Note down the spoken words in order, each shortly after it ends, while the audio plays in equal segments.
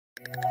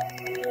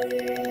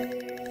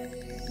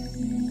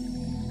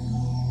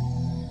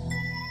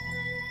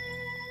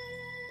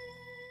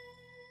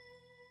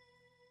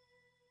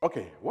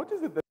Okay, what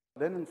is it that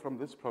we're learning from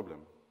this problem?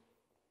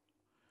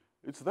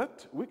 It's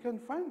that we can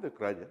find the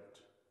gradient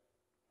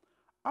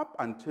up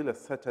until a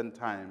certain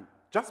time.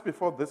 Just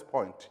before this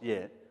point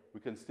here, we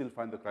can still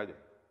find the gradient.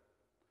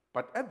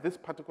 But at this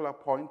particular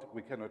point,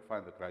 we cannot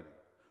find the gradient.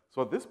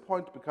 So this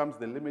point becomes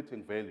the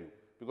limiting value,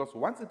 because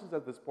once it is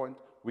at this point,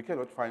 we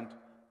cannot find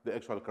the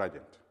actual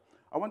gradient.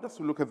 I want us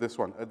to look at this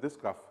one, at this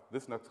graph,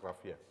 this next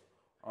graph here.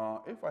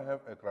 If I have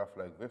a graph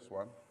like this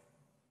one,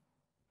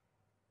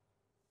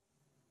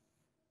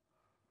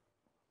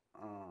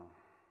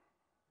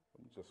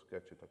 let me just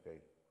sketch it again.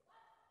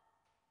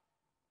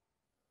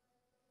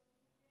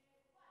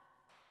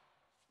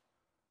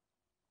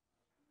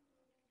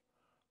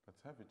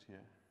 Let's have it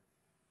here.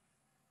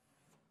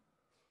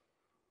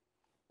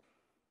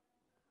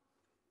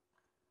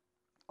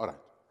 All right,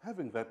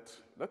 having that,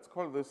 let's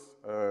call this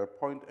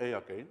point A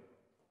again.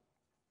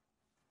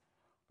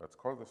 Let's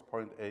call this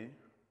point A.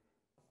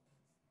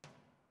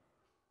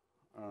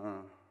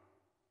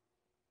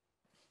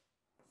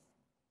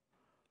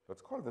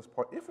 Let's call this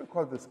point, if we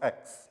call this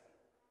X,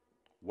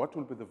 what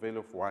will be the value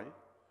of Y?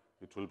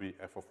 It will be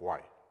f of Y.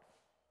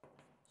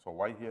 So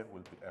Y here will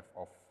be f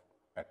of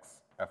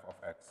X, f of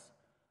X.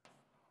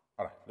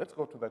 All right, let's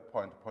go to that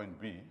point, point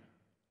B.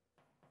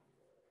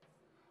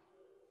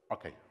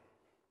 Okay,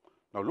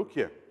 now look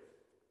here.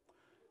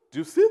 Do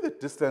you see the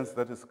distance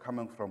that is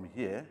coming from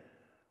here?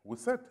 We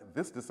said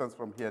this distance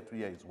from here to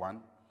here is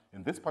 1.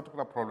 In this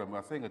particular problem, we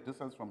are saying a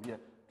distance from here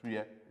to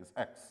here is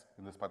x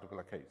in this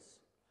particular case.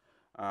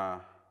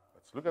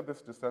 Let's look at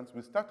this distance.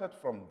 We started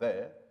from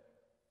there.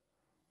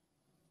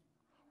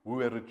 We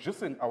were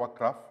reducing our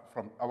graph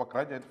from our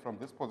gradient from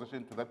this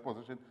position to that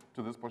position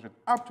to this position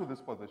up to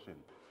this position.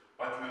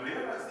 But we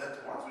realized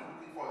that once we're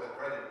looking for the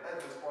gradient at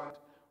this point,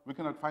 we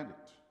cannot find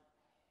it.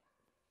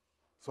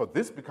 So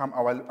this becomes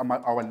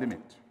our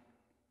limit.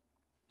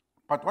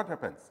 But what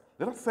happens?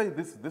 Let us say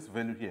this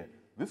value here,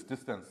 this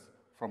distance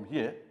from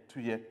here to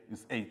here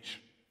is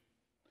h.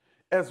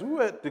 As we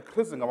were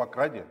decreasing our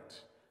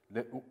gradient,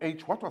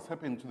 h, what was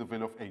happening to the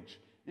value of h?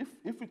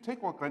 If we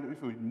take our gradient,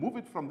 if we move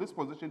it from this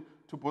position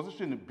to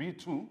position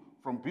B2,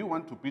 from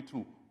B1 to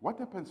B2, what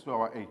happens to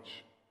our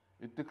h?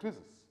 It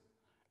decreases.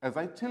 As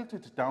I tilt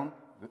it down,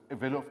 the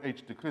value of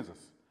h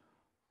decreases.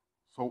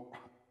 So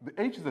the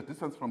h is the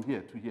distance from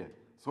here to here.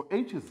 So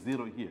h is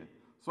 0 here.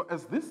 So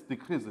as this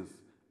decreases,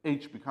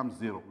 h becomes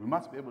 0. We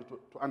must be able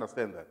to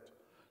understand that.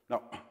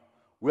 Now,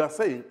 we are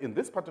saying in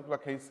this particular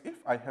case, if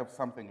I have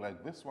something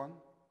like this one,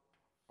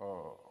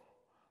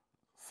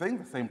 saying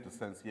the same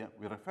distance here,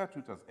 we refer to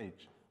it as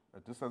h, a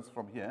distance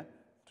from here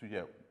to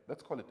here.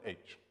 Let's call it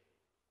h.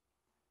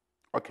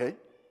 Okay?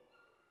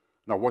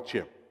 Now watch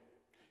here.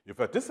 If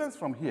a distance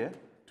from here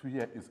to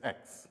here is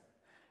x,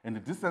 and the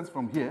distance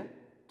from here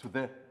to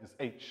there is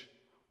h,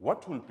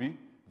 what will be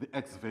the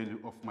x value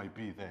of my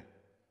b there?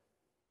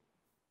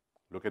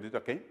 Look at it,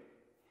 okay?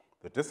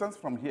 The distance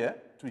from here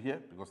to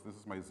here, because this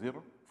is my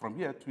 0, from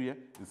here to here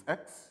is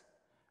x,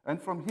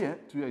 and from here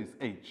to here is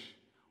h.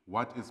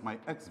 What is my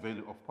x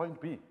value of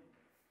point B?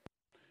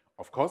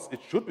 Of course, it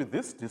should be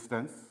this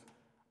distance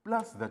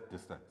plus that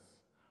distance.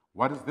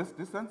 What is this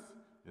distance?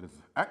 It is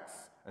x,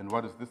 and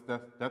what is this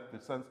that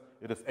distance?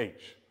 It is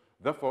h.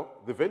 Therefore,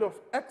 the value of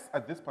x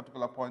at this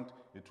particular point,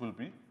 it will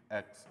be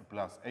x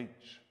plus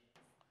h.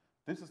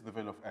 This is the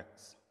value of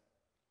x.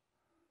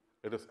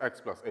 It is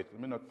x plus h.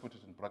 Let me not put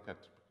it in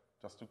bracket,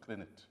 just to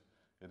clean it.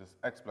 It is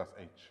x plus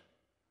h.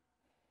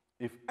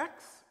 If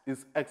x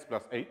is x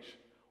plus h,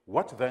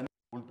 what then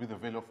will be the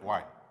value of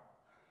y?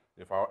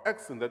 If our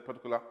x in that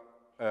particular,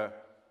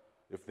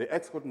 if the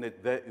x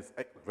coordinate there is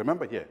x,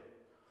 remember here,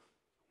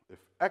 if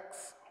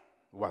x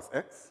was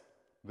x,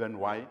 then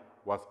y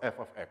was f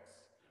of x.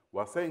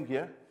 We're saying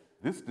here,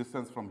 this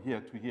distance from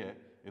here to here,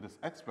 it is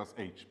x plus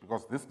h,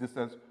 because this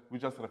distance, we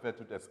just refer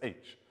to it as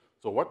h.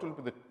 So what will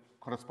be the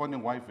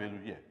corresponding y value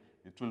here?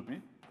 It will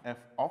be f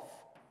of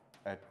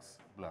x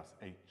plus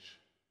h.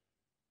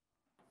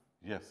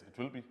 Yes,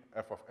 it will be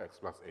f of x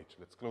plus h.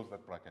 Let's close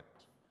that bracket.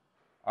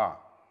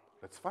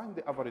 Let's find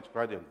the average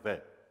gradient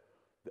there,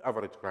 the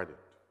average gradient.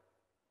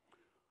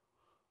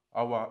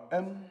 Our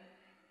m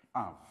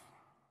av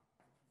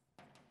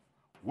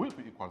will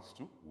be equals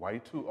to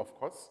y2, of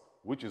course,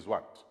 which is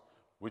what?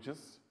 Which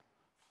is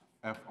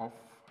f of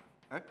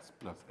x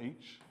plus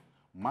h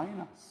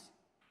minus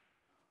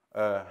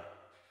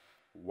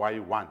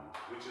y1,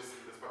 which is,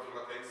 in this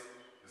particular case,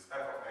 is f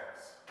of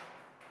x.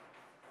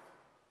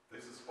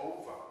 This is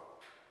over.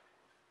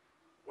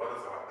 What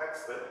is our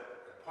x there?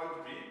 At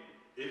point B,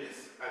 it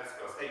is x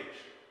plus h.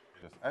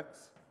 It is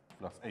x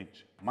plus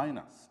h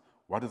minus.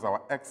 What is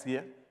our x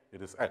here?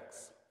 It is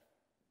x.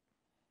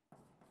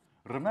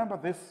 Remember,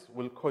 this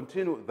will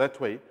continue that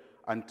way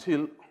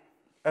until,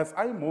 as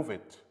I move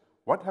it,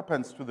 what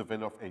happens to the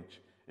value of h?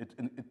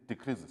 It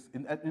decreases.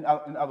 In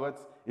other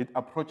words, it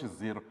approaches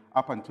 0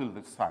 up until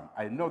this time.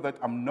 I know that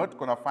I'm not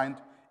going to find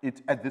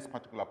it at this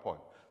particular point.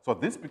 So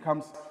this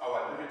becomes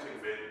our limiting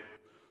value.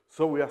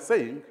 So we are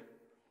saying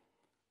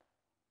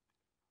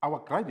our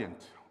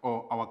gradient,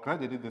 or our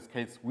gradient in this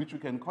case, which we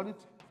can call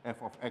it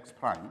f of x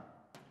prime,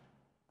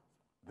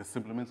 This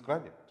simply means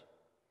gradient.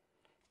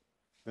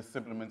 This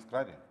simply means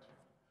gradient.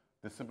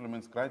 This simply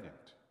means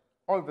gradient.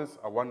 All these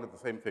are one and the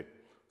same thing.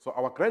 So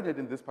our gradient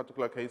in this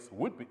particular case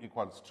would be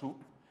equals to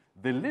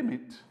the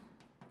limit.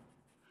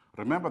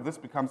 Remember, this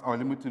becomes our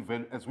limiting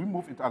value. As we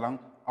move it along,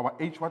 our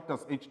h, what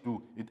does h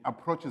do? It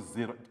approaches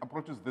 0. It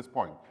approaches this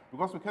point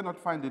because we cannot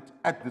find it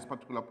at this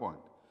particular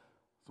point.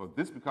 So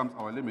this becomes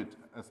our limit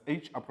as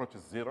h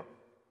approaches 0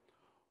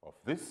 of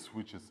this,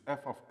 which is f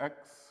of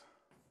x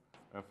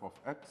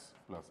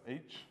plus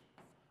h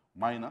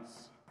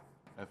minus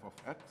f of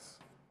x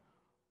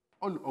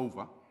all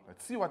over.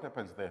 Let's see what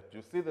happens there. Do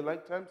you see the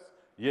like terms?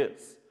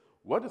 Yes.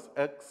 What is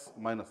x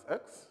minus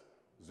x?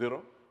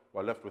 0.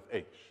 We're left with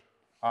h.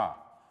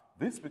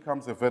 This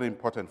becomes a very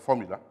important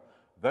formula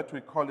that we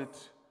call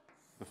it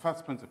the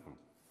first principle.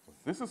 So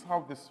this is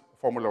how this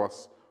formula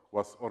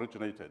was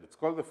originated. It's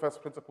called the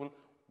first principle.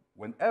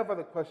 Whenever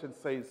the question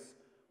says,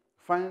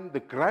 find the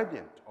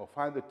gradient or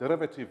find the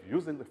derivative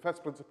using the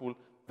first principle,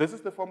 this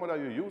is the formula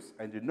you use,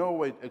 and you know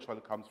where it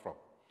actually comes from.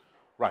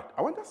 Right,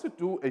 I want us to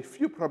do a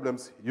few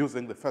problems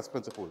using the first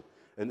principle,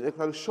 and it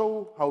will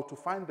show how to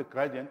find the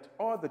gradient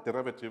or the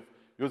derivative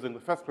using the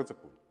first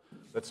principle.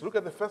 Let's look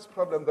at the first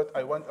problem that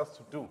I want us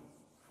to do.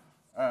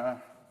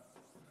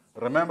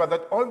 Remember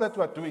that all that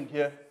we're doing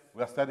here,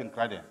 we are studying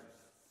gradient.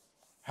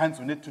 Hence,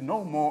 we need to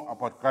know more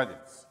about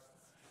gradients.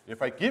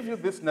 If I give you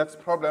this next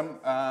problem,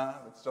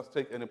 let's just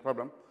take any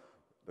problem.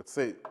 Let's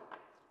say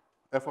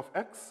f of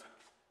x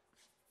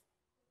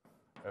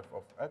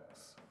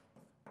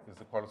is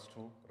equals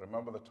to,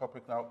 remember the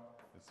topic now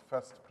is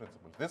first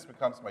principle. This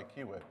becomes my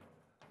keyword.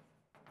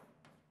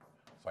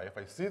 So if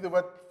I see the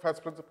word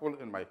first principle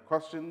in my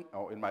question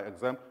or in my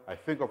exam, I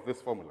think of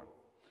this formula.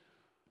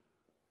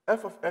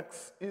 F of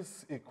x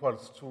is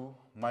equals to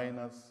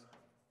minus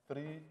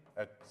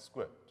 3x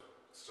squared.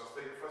 Let's just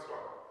take the first one.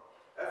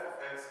 F of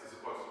x is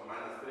equals to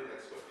minus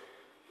 3x squared.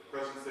 The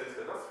question says,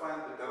 let us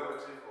find the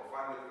derivative or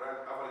find the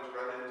average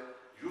gradient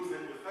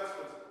using the first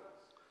principle.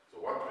 So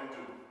what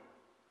do?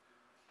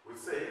 We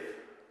say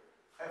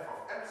f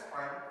of x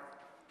prime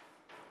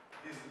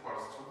is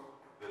equals to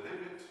the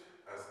limit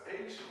as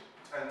h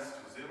tends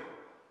to 0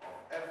 of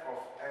f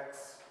of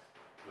x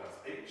plus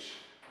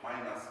h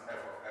minus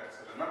f of x.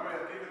 Remember,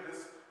 you're given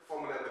this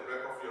formula at the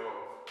back of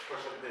your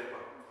question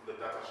paper, the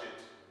data sheet.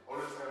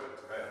 Always have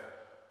it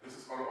there. This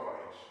is all over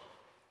h.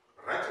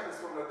 Writing this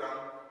formula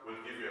down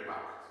will give you a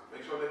mark. So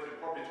make sure that you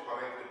copy it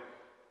correctly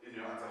in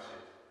your answer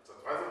sheet. It's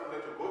advisable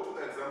that you go to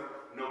the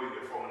exam knowing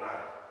your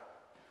formula.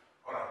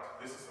 Alright,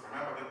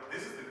 remember that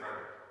this is the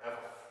gradient, f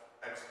of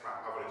x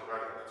prime, average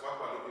gradient. That's what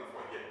we're looking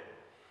for here.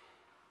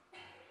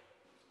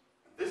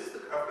 This is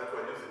the graph that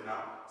we're using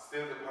now,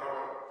 still the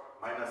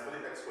parabola, minus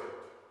 3x squared.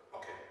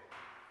 Okay.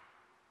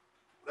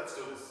 Let's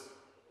do this.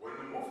 When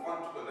we move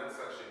on to the next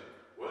section,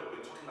 we'll be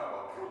talking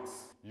about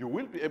roots. You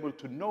will be able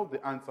to know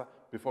the answer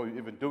before you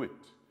even do it.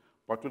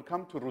 But we'll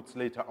come to roots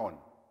later on,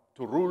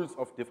 to rules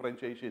of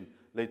differentiation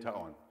later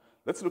on.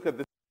 Let's look at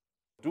this.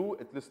 Do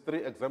at least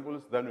 3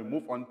 examples, then we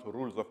move on to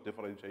rules of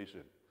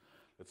differentiation.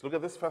 Let's look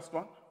at this first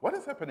one. What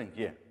is happening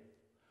here?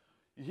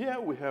 Here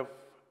we have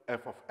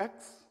f of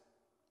x.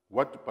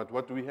 But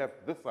what do we have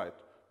this side?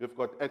 We've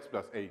got x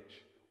plus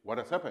h. What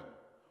has happened?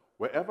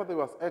 Wherever there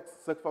was x,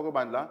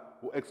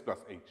 x plus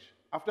h.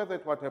 After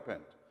that, what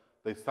happened?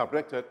 They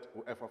subtracted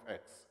f of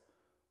x.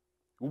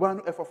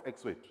 One f of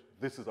x, wait.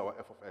 This is our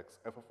f of x.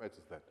 F of x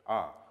is that.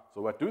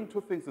 So we're doing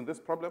 2 things in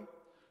this problem.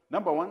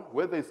 Number 1,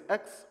 where there is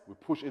x, we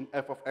push in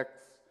f of x.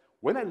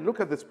 When I look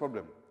at this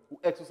problem,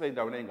 x is saying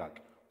down.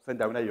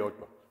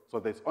 So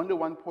there's only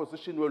one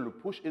position where we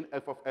push in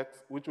f of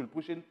x, which will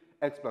push in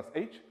x plus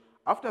h.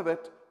 After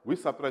that, we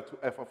subtract to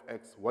f of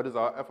x. What is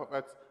our f of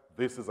x?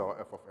 This is our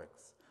f of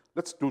x.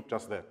 Let's do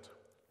just that.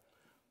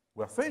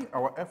 We're saying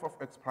our f of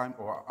x prime,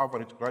 or our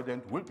average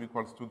gradient, will be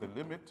equals to the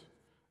limit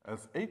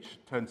as h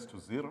tends to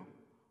 0.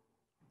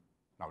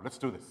 Now let's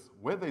do this.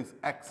 Where there is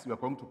x, we are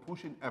going to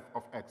push in f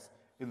of x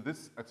in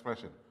this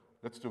expression.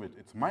 Let's do it.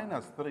 It's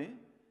minus 3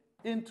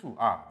 into,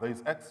 there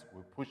is x,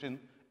 we push in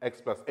x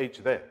plus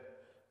h there.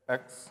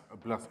 X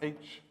plus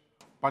h.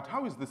 But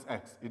how is this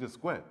x? It is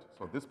squared,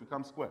 so this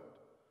becomes squared.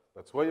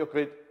 That's where your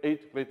grade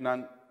 8, grade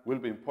 9 will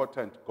be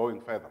important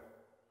going further.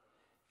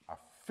 I've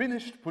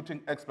finished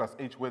putting x plus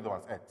h where there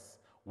was x.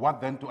 What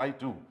then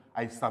do?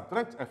 I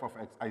subtract f of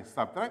x. I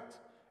subtract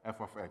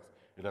f of x.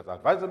 It is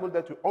advisable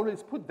that you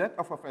always put that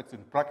f of x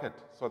in bracket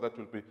so that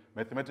will be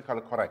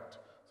mathematically correct.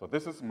 So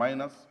this is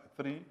minus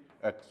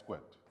 3x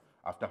squared.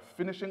 After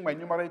finishing my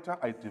numerator,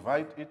 I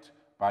divide it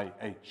by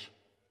h.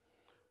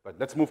 But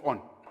let's move on.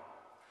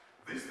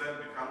 This then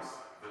becomes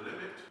the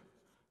limit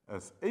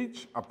as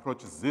h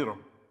approaches 0.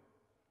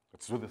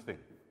 Let's do this thing.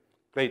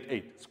 Grade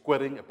 8,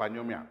 squaring a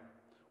binomial.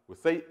 We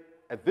say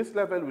at this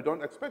level, we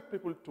don't expect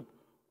people to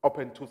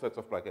open 2 sets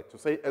of brackets, to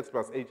say x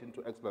plus h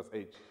into x plus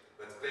h.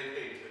 That's grade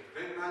 8. At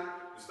grade 9,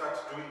 you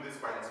start doing this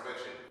by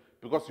inspection,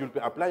 because you'll be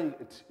applying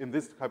it in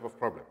this type of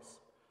problems.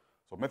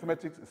 So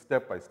mathematics is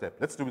step by step.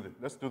 Let's do it.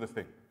 Let's do this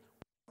thing.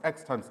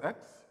 X times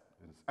x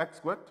is x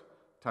squared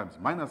times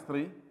minus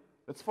 3.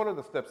 Let's follow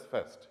the steps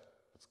first.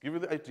 Let's give you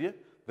the idea.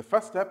 The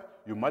first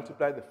step, you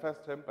multiply the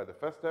first term by the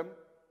first term.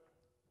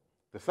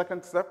 The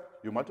second step,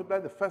 you multiply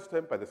the first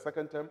term by the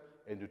second term,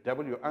 and you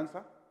double your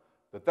answer.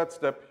 The third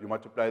step, you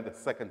multiply the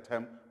second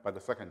term by the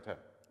second term.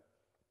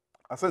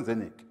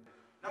 Asenzenik.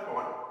 Number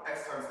 1,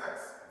 x times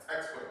x, it's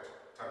x squared,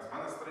 times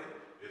minus 3,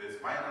 it is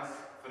minus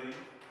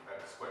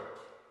 3x squared.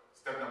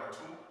 Step number 2,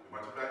 you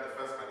multiply the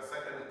first by the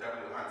second and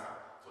double your answer.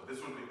 So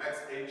this will be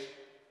xh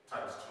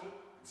times 2,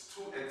 it's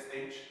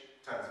 2xh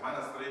times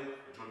minus 3,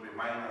 it will be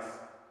minus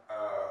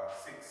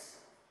 6xh.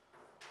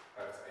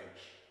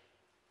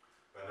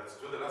 Then let's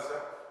do the last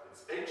step.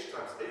 It's h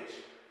times h,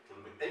 it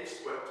will be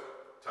h squared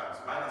times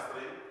minus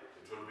 3,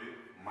 it will be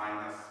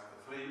minus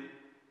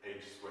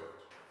 3h squared.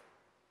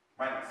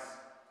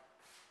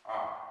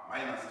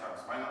 Minus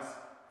times minus,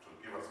 it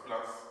will give us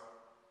plus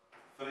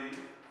 3h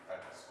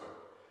squared.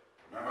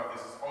 Remember,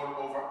 this is all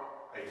over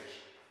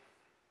h.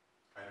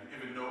 And you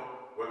even know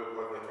where we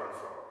got that one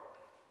from.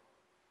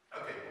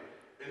 Okay,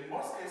 in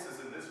most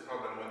cases in this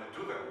problem, when you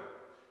do them,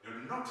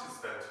 you'll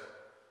notice that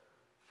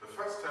the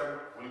first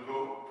term will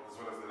go as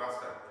well as the last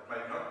term. It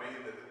might not be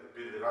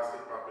the last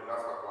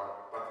one,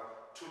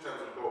 but 2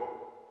 terms will go.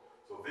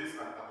 So these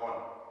are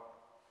gone.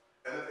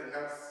 Anything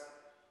else?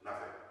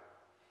 Nothing.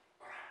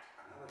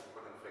 Another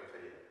important factor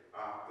here.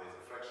 There's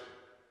a fraction.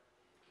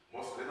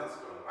 Most learners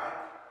don't like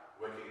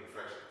working in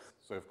fractions.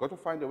 So you've got to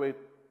find a way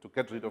to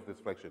get rid of this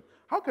fraction.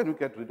 How can we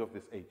get rid of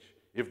this h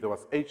if there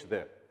was h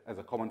there as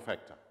a common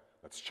factor?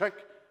 Let's check.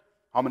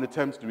 How many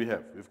terms do we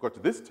have? We've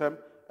got this term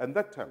and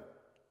that term.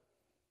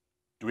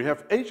 Do we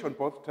have h on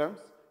both terms?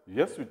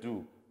 Yes, we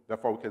do.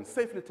 Therefore, we can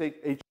safely take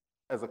h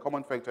as a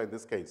common factor in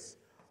this case.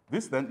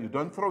 This then, you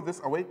don't throw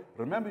this away.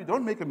 Remember, you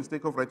don't make a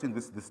mistake of writing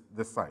this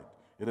side.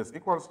 It is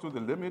equals to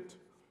the limit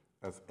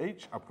as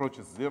h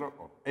approaches 0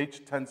 or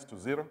h tends to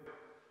 0.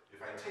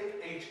 If I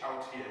take h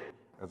out here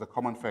as a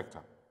common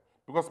factor,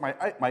 because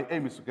my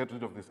aim is to get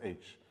rid of this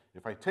h.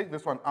 If I take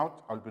this one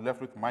out, I'll be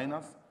left with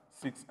minus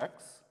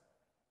 6x.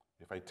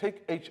 If I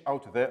take h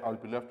out there, I'll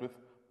be left with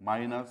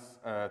minus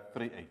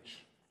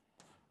 3h.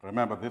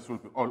 Remember, this will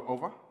be all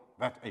over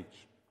that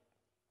h.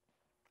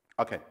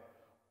 Okay.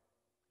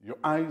 Your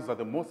eyes are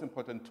the most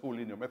important tool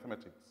in your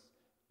mathematics.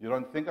 You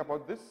don't think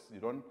about this, you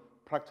don't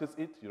practice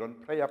it, you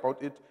don't pray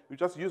about it, you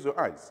just use your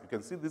eyes. You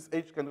can see this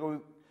h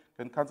can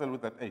cancel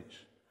with that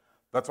h.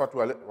 That's what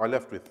we're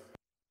left with.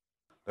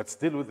 Let's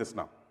deal with this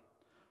now.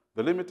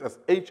 The limit as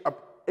h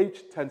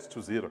tends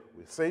to 0.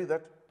 We say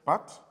that,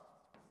 but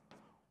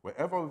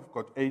wherever we've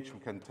got h, we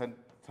can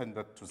tend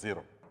that to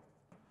 0.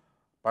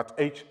 But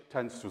h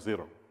tends to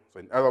 0. So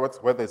in other words,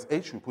 where there's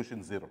h, we push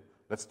in 0.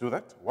 Let's do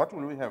that. What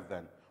will we have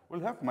then?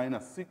 We'll have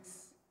minus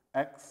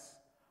 6x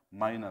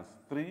minus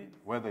 3,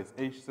 where there's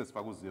h says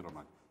 0,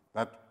 man.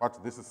 That's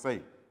what this is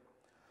saying.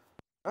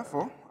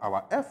 Therefore,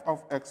 our f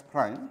of x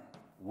prime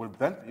will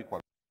then be equal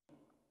to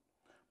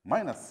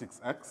minus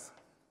 6x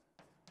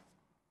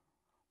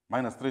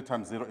minus 3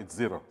 times 0, it's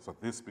 0. So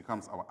this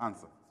becomes our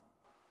answer.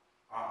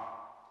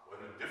 When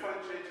we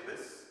differentiate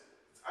this,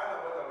 it's either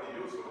whether we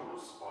use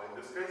rules, or in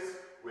this case,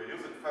 we're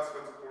using first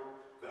principle.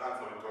 The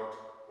answer we got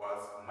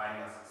was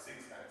minus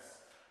 6x.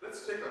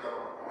 Let's take another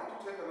one. I want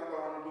to take another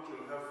one which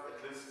will have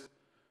at least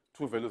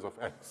 2 values of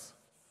x.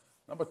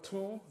 Number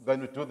 2,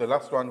 then we do the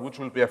last one, which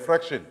will be a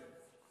fraction.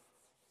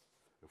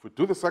 If we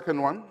do the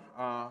second one,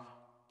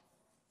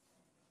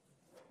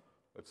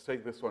 let's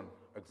take this one.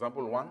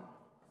 Example 1,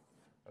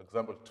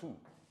 example 2.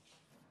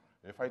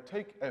 If I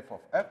take f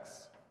of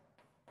x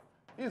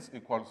is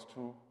equals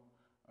to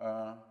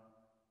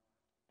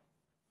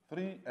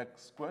 3x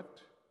squared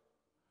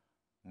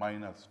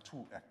minus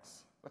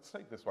 2x. Let's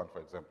take this one,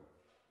 for example,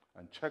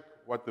 and check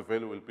what the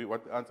value will be,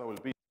 what the answer will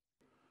be.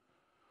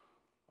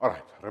 All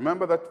right,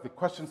 remember that the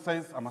question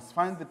says I must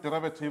find the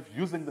derivative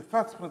using the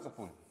first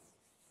principle.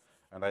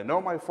 And I know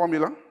my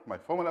formula. My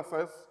formula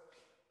says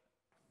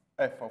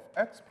f of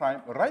x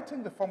prime,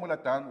 writing the formula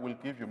down will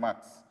give you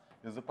max,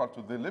 is equal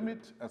to the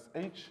limit as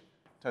h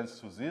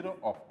tends to 0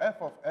 of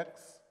f of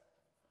x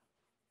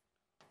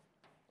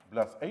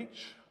plus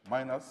h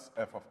minus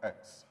f of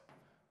x.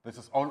 This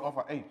is all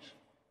over h.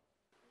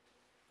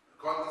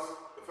 Call this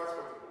the first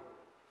principle.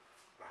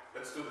 Right,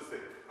 let's do this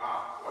thing.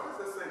 What is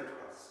this saying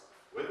to us?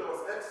 When there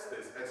was x,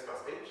 there's x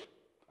plus h.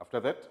 After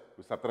that,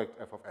 we subtract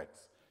f of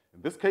x.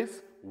 In this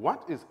case,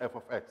 what is f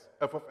of x?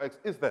 F of x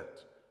is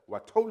that.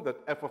 We're told that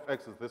f of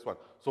x is this one.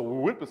 So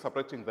we will be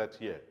subtracting that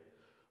here.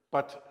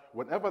 But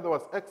whenever there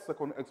was x,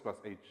 second x plus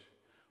h.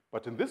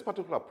 But in this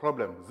particular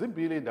problem,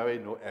 zimbili ndawe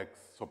no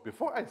x. So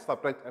before I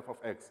subtract f of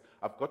x,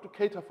 I've got to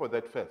cater for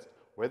that first.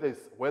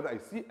 Whether I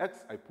see x,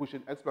 I push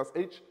in x plus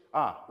h.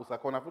 I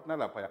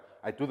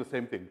do the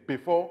same thing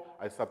before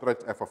I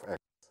subtract f of x.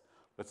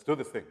 Let's do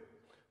this thing.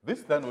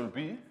 This then will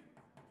be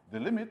the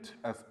limit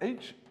as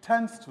h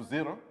tends to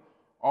 0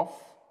 of,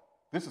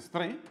 this is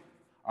 3,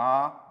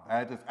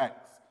 that is x.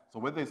 So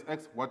where there is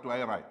x, what do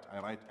I write? I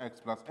write x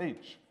plus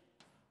h.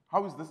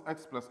 How is this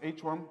x plus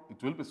h one?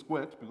 It will be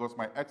squared because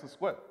my x is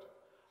squared.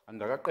 And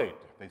there's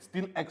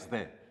still x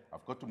there.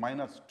 I've got to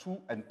minus 2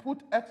 and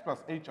put x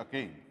plus h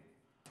again.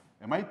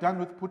 Am I done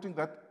with putting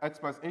that x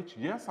plus h?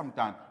 Yes, I'm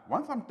done.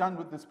 Once I'm done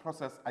with this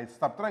process, I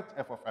subtract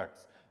f of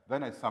x.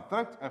 Then I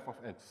subtract f of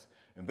x.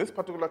 In this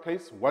particular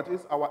case, what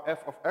is our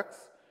f of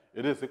x?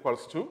 It is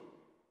equals to,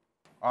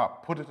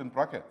 put it in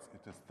brackets.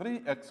 It is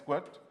 3x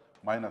squared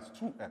minus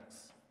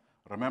 2x.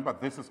 Remember,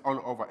 this is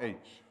all over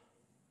h.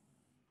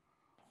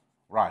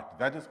 Right,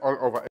 that is all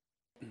over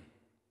h.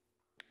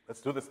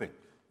 Let's do this thing.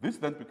 This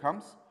then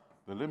becomes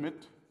the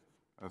limit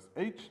as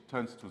h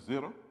tends to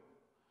 0,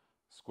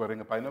 squaring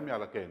a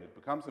binomial again. It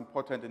becomes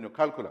important in your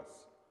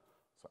calculus.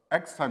 So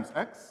x times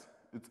x,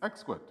 it's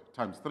x squared,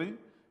 times 3,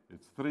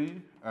 it's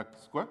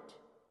 3x squared.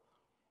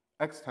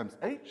 X times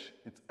h,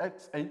 it's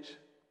xh,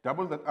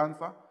 double that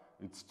answer,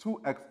 it's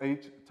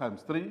 2xh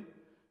times 3,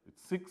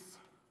 it's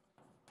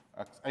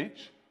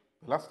 6xh.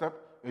 The last step,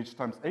 h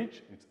times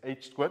h, it's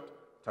h squared,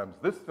 times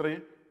this 3,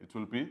 it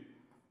will be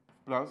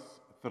plus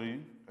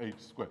 3h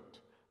squared.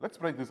 Let's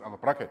break these other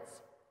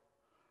brackets.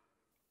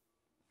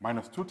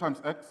 Minus 2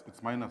 times x,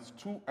 it's minus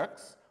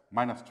 2x.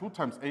 Minus 2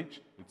 times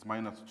h, it's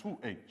minus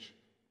 2h.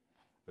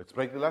 Let's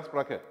break the last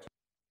bracket.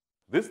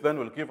 This then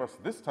will give us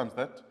this times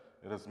that.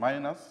 It is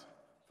minus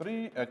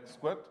 3x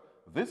squared.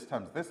 This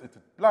times this, it's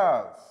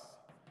plus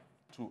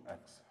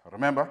 2x.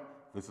 Remember,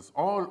 this is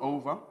all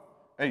over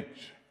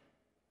h.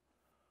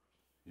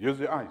 Use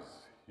your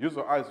eyes. Use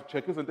your eyes to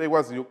check. Isn't it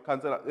was you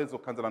cancel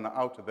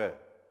out there?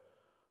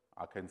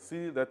 I can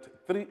see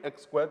that 3x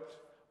squared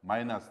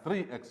minus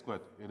 3x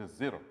squared, it is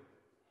 0.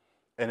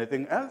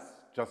 Anything else,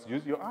 just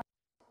use your eyes.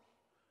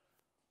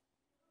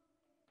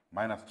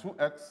 Minus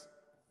 2x,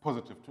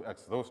 positive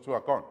 2x. Those two are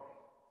gone.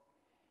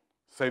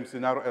 Same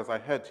scenario as I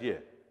had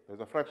here.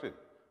 There's a fraction,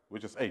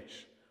 which is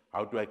h.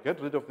 How do I get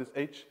rid of this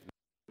h?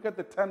 Look at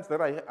the terms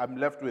that I'm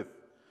left with.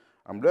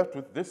 I'm left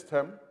with this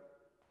term.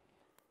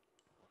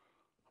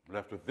 I'm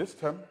left with this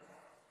term.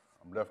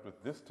 I'm left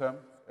with this term.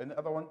 Any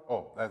other one?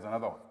 Oh, there's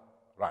another one.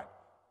 Right.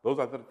 Those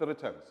are the 3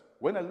 terms.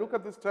 When I look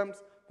at these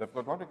terms, they've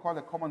got what we call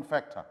a common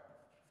factor.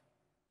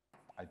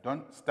 I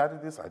don't study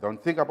this. I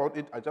don't think about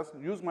it. I just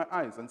use my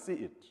eyes and see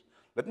it.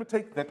 Let me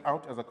take that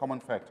out as a common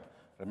factor.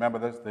 Remember,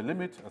 there's the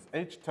limit as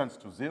h tends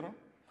to 0.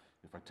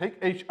 If I take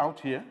h out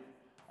here,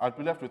 I'll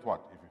be left with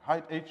what? If you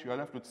hide h, you are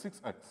left with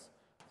 6x.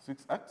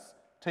 6x.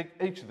 Take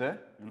h there,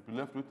 you'll be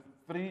left with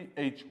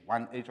 3h,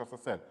 1h, as I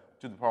said,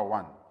 to the power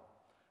 1.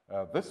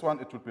 This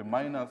one, it would be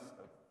minus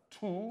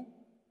 2.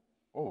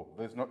 Oh,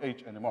 there's no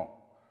h anymore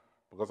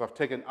because I've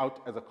taken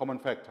out as a common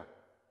factor.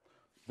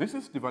 This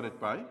is divided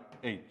by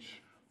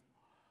h.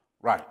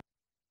 Right.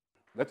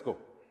 Let's go.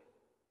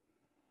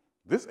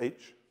 This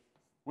h,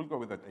 we'll go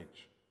with that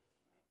h.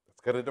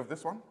 Let's get rid of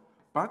this one.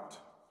 But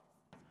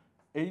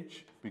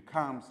h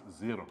becomes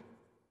 0.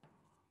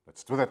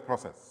 Let's do that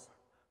process.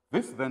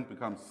 This then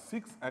becomes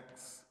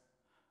 6x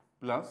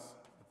plus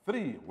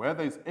 3. Where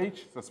there is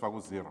h, that's equal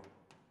to 0.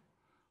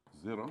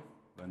 0,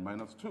 then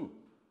minus 2.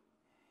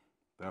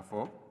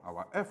 Therefore,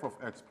 our f of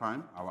x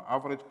prime, our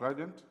average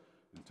gradient,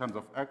 in terms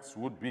of x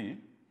would be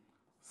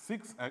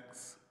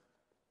 6x,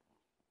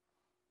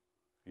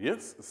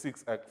 yes,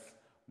 6x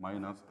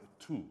minus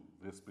 2.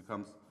 This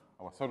becomes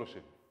our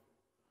solution.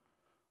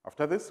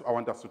 After this, I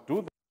want us to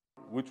do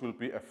that, which will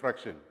be a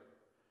fraction.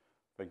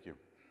 Thank you.